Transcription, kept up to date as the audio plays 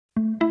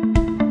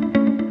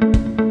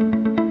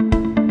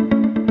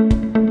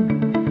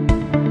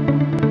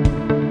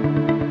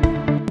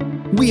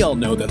We all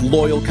know that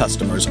loyal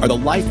customers are the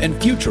life and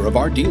future of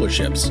our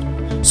dealerships.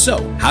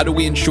 So, how do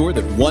we ensure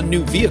that one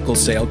new vehicle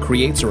sale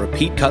creates a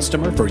repeat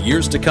customer for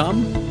years to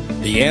come?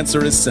 The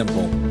answer is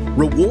simple.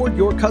 Reward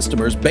your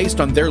customers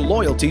based on their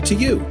loyalty to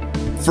you.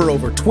 For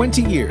over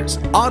 20 years,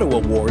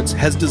 AutoAwards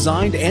has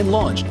designed and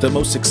launched the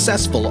most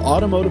successful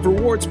automotive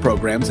rewards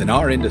programs in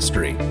our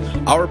industry.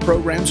 Our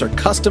programs are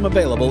custom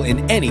available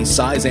in any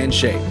size and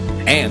shape,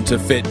 and to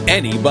fit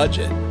any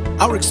budget.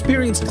 Our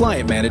experienced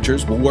client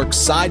managers will work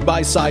side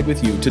by side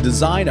with you to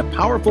design a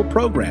powerful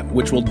program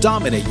which will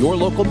dominate your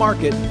local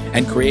market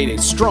and create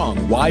a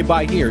strong Why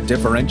Buy Here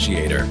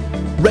differentiator.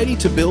 Ready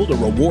to build a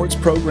rewards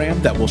program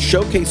that will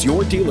showcase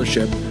your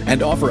dealership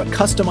and offer a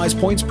customized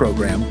points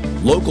program,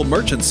 local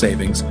merchant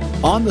savings,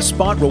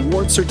 on-the-spot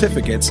reward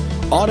certificates,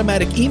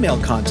 automatic email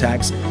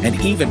contacts, and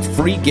even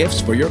free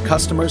gifts for your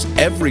customers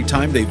every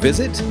time they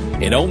visit?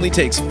 It only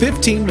takes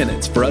 15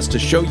 minutes for us to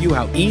show you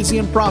how easy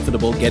and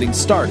profitable getting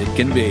started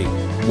can be.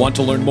 Want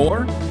to learn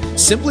more?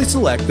 Simply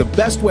select the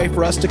best way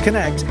for us to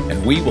connect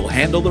and we will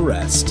handle the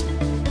rest.